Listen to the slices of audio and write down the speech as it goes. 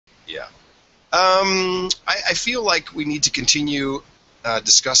Yeah. I feel like we need to continue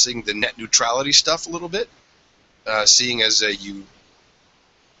discussing the net neutrality stuff a little bit, seeing as you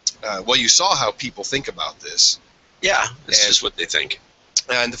saw how people think about this. Yeah, it's just what they think.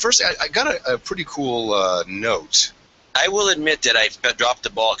 And the first, I got a pretty cool note. I will admit that I dropped the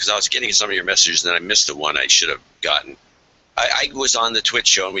ball because I was getting some of your messages, and then I missed the one I should have gotten. I was on the Twitch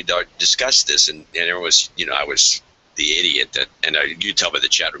show, and we discussed this, and there was, I was the idiot that, and you tell by the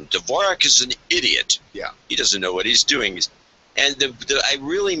chat room, Dvorak is an idiot. Yeah. He doesn't know what he's doing. And I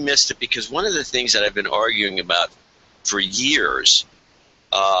really missed it because one of the things that I've been arguing about for years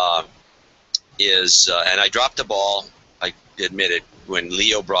is, and I dropped the ball, I admit it, when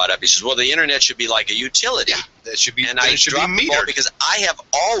Leo brought up, he says, well, the internet should be like a utility. Yeah, that should be, and I should dropped be metered. The ball because I have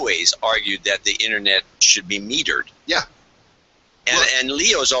always argued that the internet should be metered. Yeah. And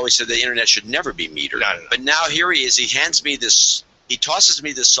Leo's always said the internet should never be metered. No. But now here he is. He hands me this. He tosses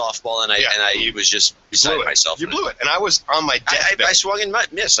me this softball, and I was just beside myself. You blew it, and I was on my deathbed. I swung and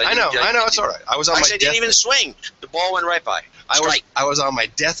missed. I know. It's all right. I was on my deathbed. I didn't even swing. The ball went right by. I was on my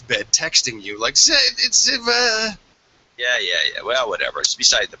deathbed texting you like Yeah. Well, whatever. It's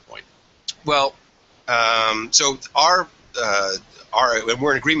beside the point. Well, so our and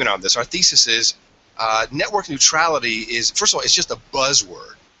we're in agreement on this. Our thesis is network neutrality is, first of all, it's just a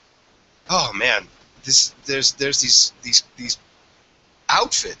buzzword. Oh man, there's these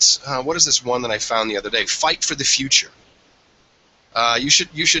outfits. What is this one that I found the other day? Fight for the Future. You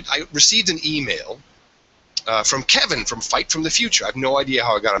should. I received an email from Kevin from Fight from the Future. I have no idea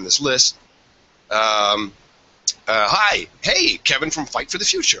how I got on this list. Hi, hey, Kevin from Fight for the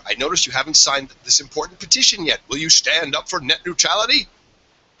Future. I noticed you haven't signed this important petition yet. Will you stand up for net neutrality?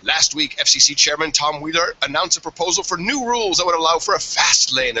 Last week, FCC Chairman Tom Wheeler announced a proposal for new rules that would allow for a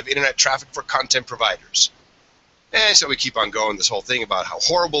fast lane of internet traffic for content providers. And so we keep on going, this whole thing about how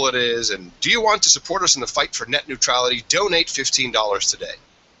horrible it is, and do you want to support us in the fight for net neutrality? Donate $15 today.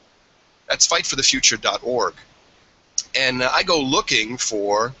 That's fightforthefuture.org. And I go looking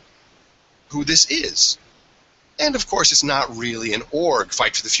for who this is. And of course, it's not really an org.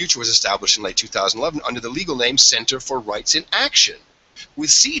 Fight for the Future was established in late 2011 under the legal name Center for Rights in Action,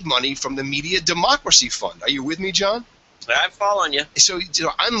 with seed money from the Media Democracy Fund. Are you with me, John? I'm following you. So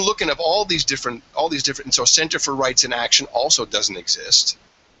I'm looking up all these different, and so Center for Rights in Action also doesn't exist.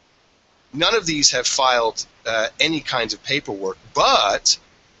 None of these have filed any kinds of paperwork, but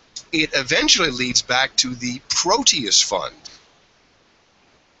it eventually leads back to the Proteus Fund.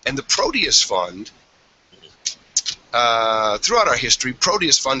 And the Proteus Fund, throughout our history,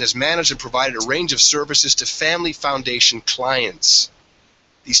 Proteus Fund has managed and provided a range of services to family foundation clients.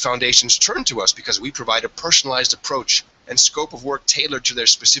 These foundations turn to us because we provide a personalized approach and scope of work tailored to their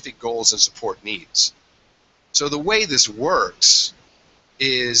specific goals and support needs. So the way this works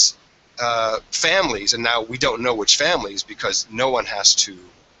is families, and now we don't know which families because no one has to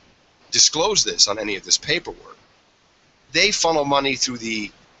disclose this on any of this paperwork. They funnel money through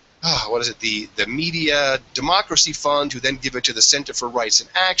the the Media Democracy Fund, who then give it to the Center for Rights in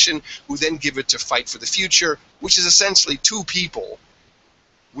Action, who then give it to Fight for the Future, which is essentially two people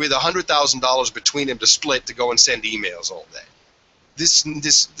with $100,000 between them to split to go and send emails all day. This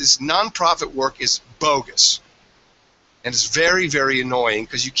nonprofit work is bogus, and it's very, very annoying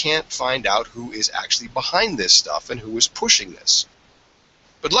because you can't find out who is actually behind this stuff and who is pushing this.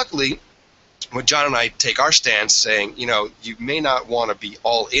 But luckily, when John and I take our stance saying, you may not want to be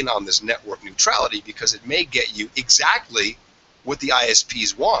all in on this network neutrality because it may get you exactly what the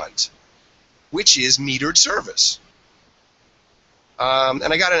ISPs want, which is metered service. And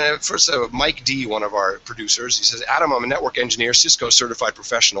I got first Mike D, one of our producers. He says, Adam, I'm a network engineer, Cisco Certified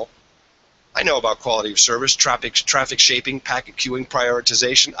Professional. I know about quality of service, traffic shaping, packet queuing,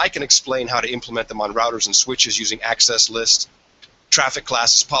 prioritization. I can explain how to implement them on routers and switches using access lists, traffic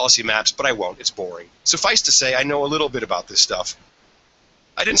classes, policy maps, but I won't. It's boring. Suffice to say, I know a little bit about this stuff.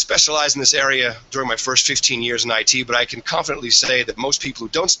 I didn't specialize in this area during my first 15 years in IT, but I can confidently say that most people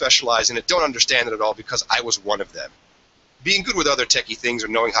who don't specialize in it don't understand it at all because I was one of them. Being good with other techie things or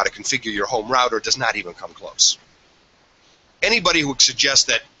knowing how to configure your home router does not even come close. Anybody who suggests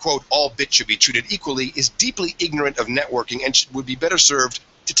that, quote, all bits should be treated equally is deeply ignorant of networking and would be better served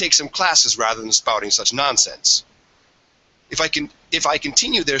to take some classes rather than spouting such nonsense. If I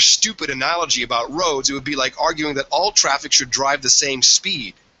continue their stupid analogy about roads, it would be like arguing that all traffic should drive the same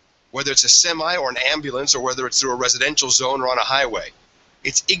speed, whether it's a semi or an ambulance or whether it's through a residential zone or on a highway.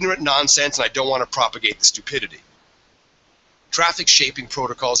 It's ignorant nonsense, and I don't want to propagate the stupidity. Traffic shaping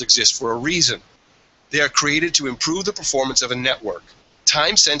protocols exist for a reason. They are created to improve the performance of a network.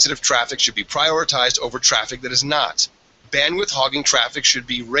 Time-sensitive traffic should be prioritized over traffic that is not. Bandwidth hogging traffic should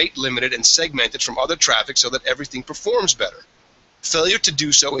be rate limited and segmented from other traffic so that everything performs better. Failure to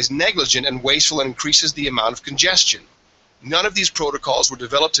do so is negligent and wasteful and increases the amount of congestion. None of these protocols were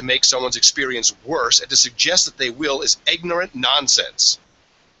developed to make someone's experience worse, and to suggest that they will is ignorant nonsense.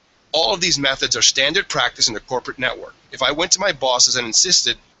 All of these methods are standard practice in a corporate network. If I went to my bosses and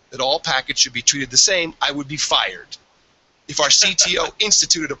insisted that all packets should be treated the same, I would be fired. If our CTO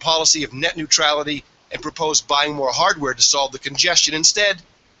instituted a policy of net neutrality and proposed buying more hardware to solve the congestion instead,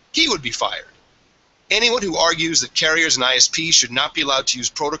 he would be fired. Anyone who argues that carriers and ISPs should not be allowed to use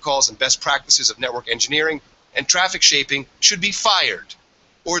protocols and best practices of network engineering and traffic shaping should be fired,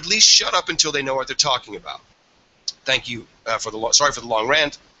 or at least shut up until they know what they're talking about. Thank you sorry for the long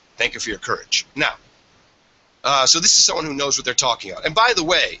rant. Thank you for your courage. Now, so this is someone who knows what they're talking about. And by the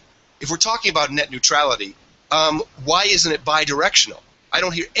way, if we're talking about net neutrality, why isn't it bidirectional? I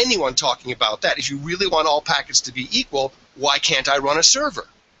don't hear anyone talking about that. If you really want all packets to be equal, why can't I run a server?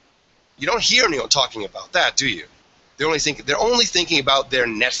 You don't hear anyone talking about that, do you? They're only thinking about their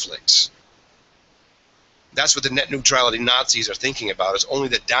Netflix. That's what the net neutrality Nazis are thinking about, is only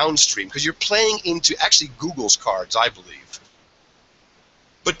the downstream, because you're playing into actually Google's cards, I believe.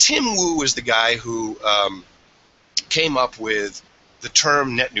 But Tim Wu is the guy who came up with the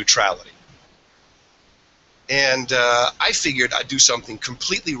term net neutrality. And I figured I'd do something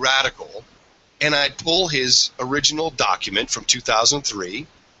completely radical, and I'd pull his original document from 2003,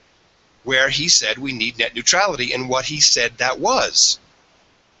 where he said we need net neutrality, and what he said that was.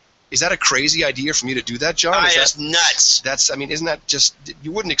 Is that a crazy idea for me to do that, John? That's nuts. I mean, isn't that just,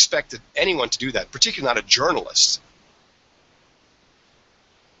 you wouldn't expect anyone to do that, particularly not a journalist.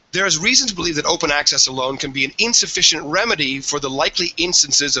 There is reason to believe that open access alone can be an insufficient remedy for the likely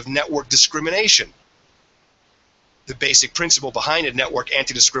instances of network discrimination. The basic principle behind a network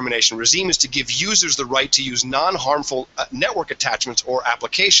anti-discrimination regime is to give users the right to use non-harmful network attachments or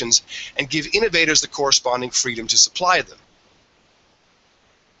applications and give innovators the corresponding freedom to supply them.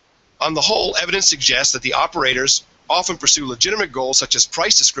 On the whole, evidence suggests that the operators often pursue legitimate goals such as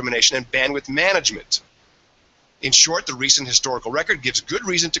price discrimination and bandwidth management. In short, the recent historical record gives good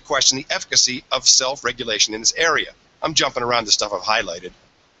reason to question the efficacy of self-regulation in this area. I'm jumping around the stuff I've highlighted.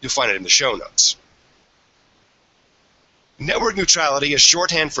 You'll find it in the show notes. Network neutrality is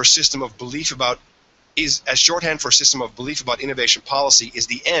shorthand for system of belief about innovation policy is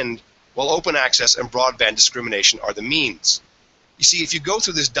the end, while open access and broadband discrimination are the means. You see, if you go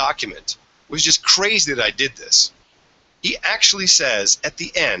through this document, it was just crazy that I did this. He actually says at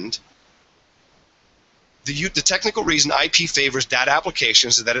the end, the technical reason IP favors data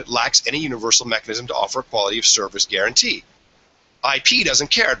applications is that it lacks any universal mechanism to offer a quality of service guarantee. IP doesn't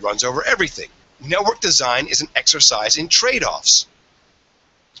care, it runs over everything. Network design is an exercise in trade-offs.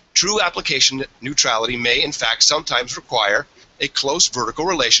 True application neutrality may, in fact, sometimes require a close vertical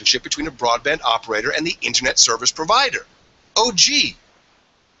relationship between a broadband operator and the internet service provider. Oh, gee.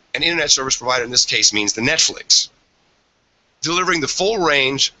 An internet service provider in this case means the Netflix. Delivering the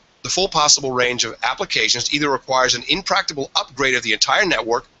full possible range of applications either requires an impractical upgrade of the entire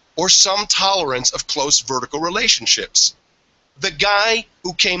network or some tolerance of close vertical relationships. The guy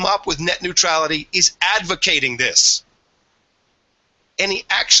who came up with net neutrality is advocating this. And he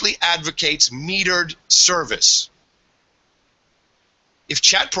actually advocates metered service. If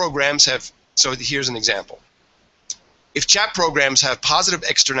chat programs have, so here's an example. If chat programs have positive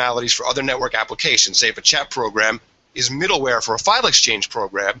externalities for other network applications, say if a chat program is middleware for a file exchange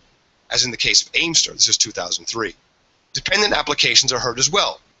program, as in the case of Aimster, this is 2003, dependent applications are hurt as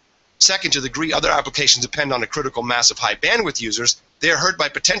well. Second, to the degree other applications depend on a critical mass of high bandwidth users, they are hurt by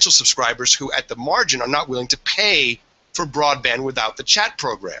potential subscribers who at the margin are not willing to pay for broadband without the chat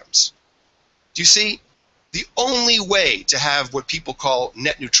programs. Do you see? The only way to have what people call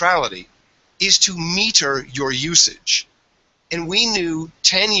net neutrality is to meter your usage. And we knew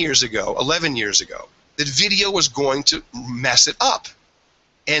 10 years ago, 11 years ago, that video was going to mess it up.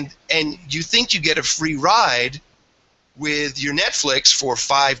 And you think you get a free ride with your Netflix for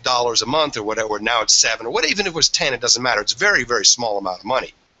 $5 a month or whatever, now it's $7, or what, even if it was 10, it doesn't matter. It's a very, very small amount of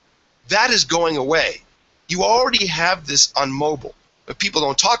money. That is going away. You already have this on mobile, but people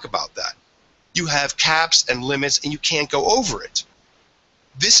don't talk about that. You have caps and limits, and you can't go over it.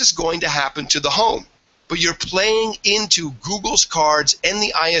 This is going to happen to the home, but you're playing into Google's cards and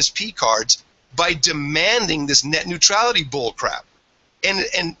the ISP cards by demanding this net neutrality bullcrap.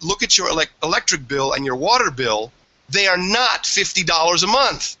 And look at your electric bill and your water bill. They are not $50 a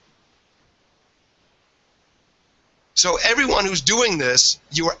month. So everyone who's doing this,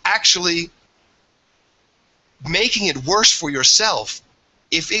 you are actually making it worse for yourself.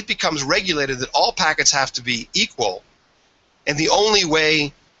 If it becomes regulated that all packets have to be equal, And the only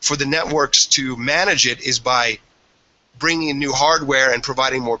way for the networks to manage it is by bringing in new hardware and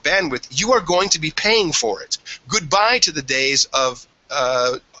providing more bandwidth. You are going to be paying for it. Goodbye to the days of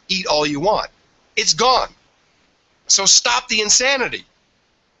eat all you want. It's gone. So stop the insanity.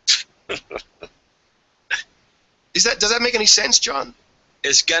 Does that make any sense, John?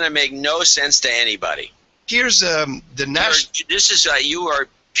 It's going to make no sense to anybody. Here's the national. You are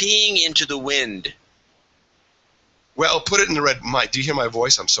peeing into the wind. Well, put it in the red. Do you hear my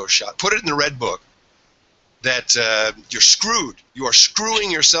voice? I'm so shot. Put it in the red book. That you're screwed. You are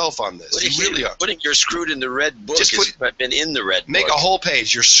screwing yourself on this. You really are. Putting you're screwed in the red book has been in the red book. Make a whole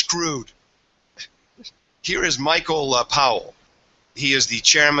page. You're screwed. Here is Michael Powell. He is the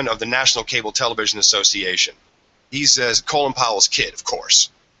chairman of the National Cable Television Association. He's Colin Powell's kid, of course.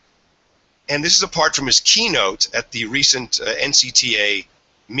 And this is apart from his keynote at the recent NCTA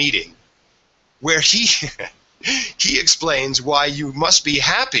meeting, where he he explains why you must be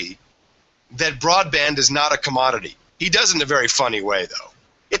happy that broadband is not a commodity. He does it in a very funny way, though.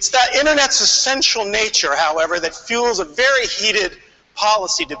 It's the Internet's essential nature, however, that fuels a very heated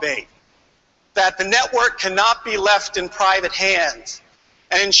policy debate, that the network cannot be left in private hands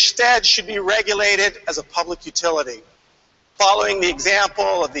and instead should be regulated as a public utility, following the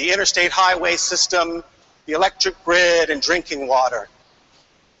example of the interstate highway system, the electric grid, and drinking water.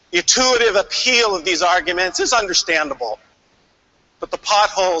 The intuitive appeal of these arguments is understandable, but the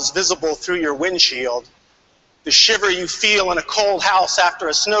potholes visible through your windshield, the shiver you feel in a cold house after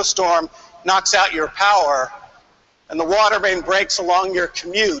a snowstorm knocks out your power, and the water main breaks along your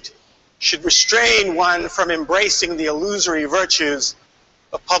commute should restrain one from embracing the illusory virtues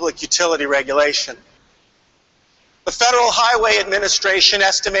of public utility regulation. The Federal Highway Administration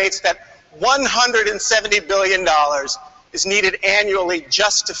estimates that $170 billion is needed annually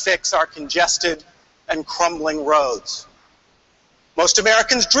just to fix our congested and crumbling roads. Most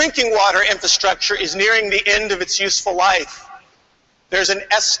Americans' drinking water infrastructure is nearing the end of its useful life. There's an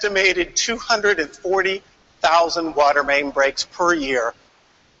estimated 240,000 water main breaks per year,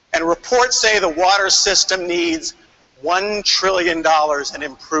 and reports say the water system needs $1 trillion in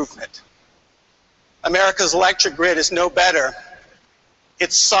improvement. America's electric grid is no better.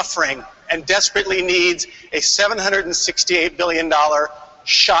 It's suffering and desperately needs a $768 billion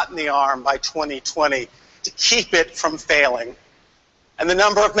shot in the arm by 2020 to keep it from failing. And the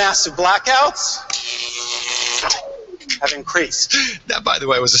number of massive blackouts have increased. That, by the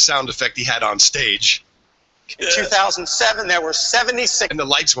way, was a sound effect he had on stage. In 2007, there were 76 and the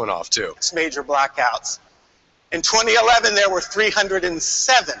lights went off, too. Major blackouts. In 2011, there were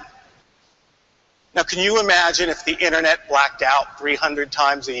 307. Now, can you imagine if the internet blacked out 300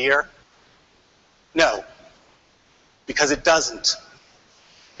 times a year? No, because it doesn't.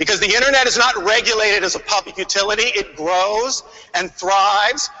 Because the internet is not regulated as a public utility. It grows and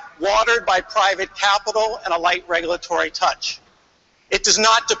thrives, watered by private capital and a light regulatory touch. It does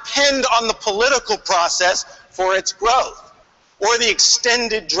not depend on the political process for its growth or the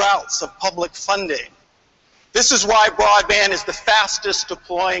extended droughts of public funding. This is why broadband is the fastest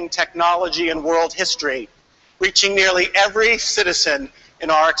deploying technology in world history, reaching nearly every citizen in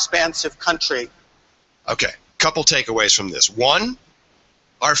our expansive country. Okay, couple takeaways from this. One,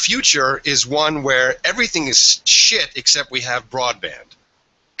 our future is one where everything is shit except we have broadband.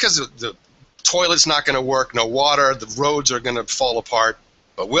 Because the toilet's not going to work, no water, the roads are going to fall apart.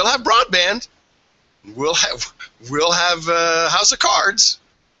 But we'll have broadband. We'll have House of Cards.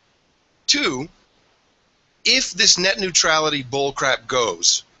 Two, if this net neutrality bullcrap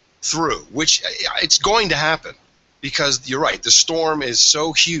goes through, which it's going to happen, because you're right, the storm is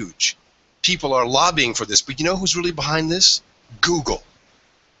so huge. People are lobbying for this, but you know who's really behind this? Google.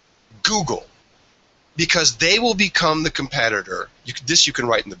 Google. Because they will become the competitor. This you can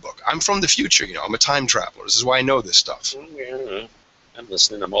write in the book. I'm from the future, you know, I'm a time traveler. This is why I know this stuff. I'm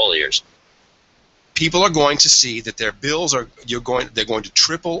listening. I'm all ears. People are going to see that their bills they're going to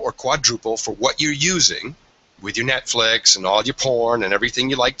triple or quadruple for what you're using with your Netflix and all your porn and everything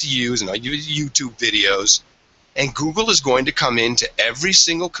you like to use and all your YouTube videos. And Google is going to come into every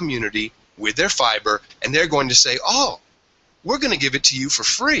single community with their fiber, and they're going to say, oh, we're going to give it to you for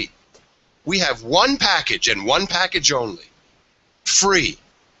free. We have one package and one package only, free.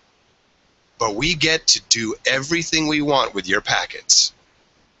 But we get to do everything we want with your packets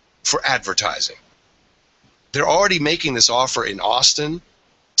for advertising. They're already making this offer in Austin.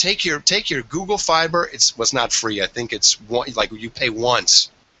 Take your Google Fiber. It's not free. I think it's like you pay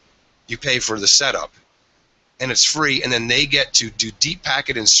once. You pay for the setup, and it's free. And then they get to do deep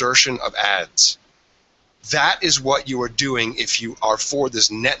packet insertion of ads. That is what you are doing if you are for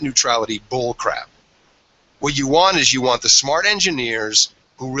this net neutrality bull crap. What you want is you want the smart engineers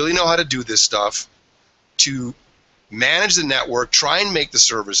who really know how to do this stuff to manage the network, try and make the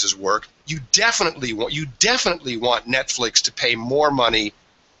services work. You definitely want Netflix to pay more money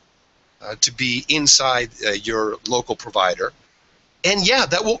to be inside your local provider. And yeah,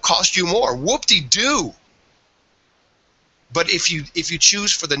 that will cost you more. Whoop-de-doo. But if you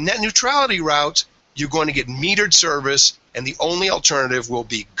choose for the net neutrality route, you're going to get metered service, and the only alternative will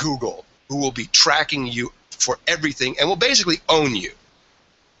be Google, who will be tracking you for everything and will basically own you.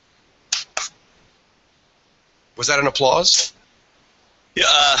 Was that an applause?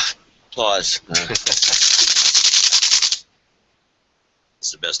 Yeah, applause. It's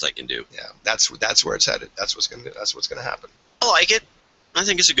the best I can do. Yeah, that's where it's headed. That's what's gonna happen. I like it. I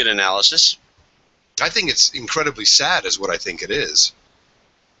think it's a good analysis. I think it's incredibly sad, is what I think it is.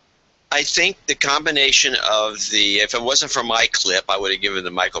 I think the combination of if it wasn't for my clip, I would have given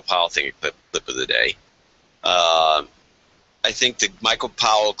the Michael Powell thing a clip of the day. I think the Michael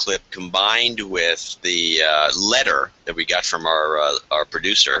Powell clip combined with the letter that we got from our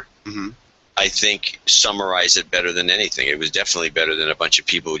producer, I think summarized it better than anything. It was definitely better than a bunch of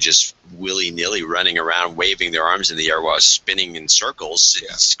people just willy-nilly running around waving their arms in the air while spinning in circles,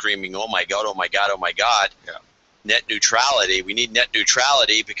 screaming, "Oh my God, oh my God, oh my God." Yeah. Net neutrality. We need net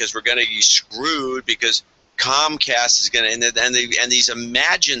neutrality because we're going to be screwed because Comcast is going to, and these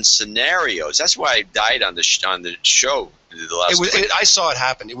imagined scenarios. That's why I died on the show the last week. I saw it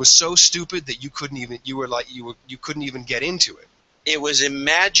happen. It was so stupid that you couldn't even get into it. It was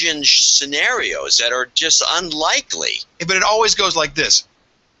imagined scenarios that are just unlikely. But it always goes like this.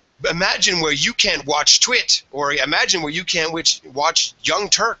 Imagine where you can't watch Twit, or imagine where you can't watch Young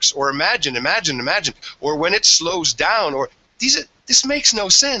Turks, or imagine, or when it slows down, or this makes no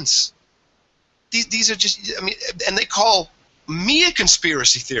sense. These are just, I mean, and they call me a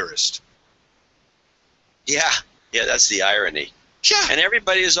conspiracy theorist. Yeah, that's the irony. Yeah. And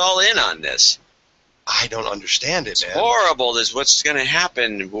everybody is all in on this. I don't understand it, man. It's horrible. This what's going to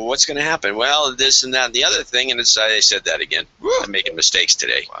happen. What's going to happen? Well, this and that and the other thing, and I said that again. Woo. I'm making mistakes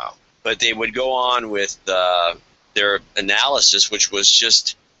today. Wow. But they would go on with their analysis, which was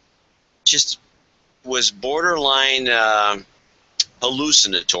just was borderline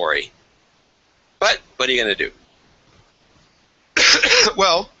hallucinatory. But what are you going to do?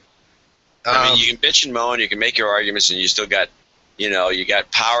 Well, I mean, you can bitch and moan, you can make your arguments, and you still got. You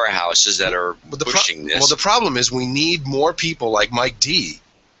got powerhouses that are pushing this. Well, the problem is we need more people like Mike D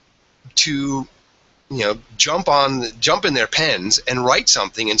to, jump in their pens and write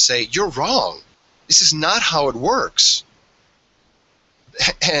something and say, you're wrong. This is not how it works.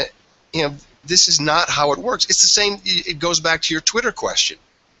 This is not how it works. It's the same. It goes back to your Twitter question.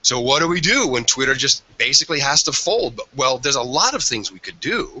 So what do we do when Twitter just basically has to fold? Well, there's a lot of things we could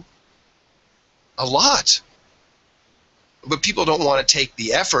do. A lot. But people don't want to take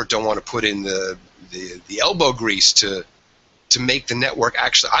the effort, don't want to put in the elbow grease to make the network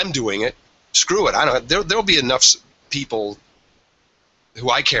actually. I'm doing it. Screw it. I don't. There'll be enough people who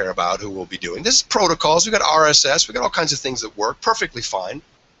I care about who will be doing this. Protocols. We got RSS. We got all kinds of things that work perfectly fine.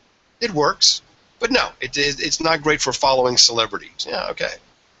 It works, but no, it's not great for following celebrities. Yeah, okay.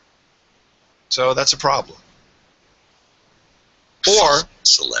 So that's a problem. Or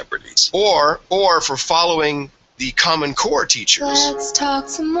celebrities. Or for following the Common Core teachers. Let's talk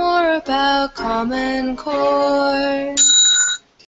some more about Common Core.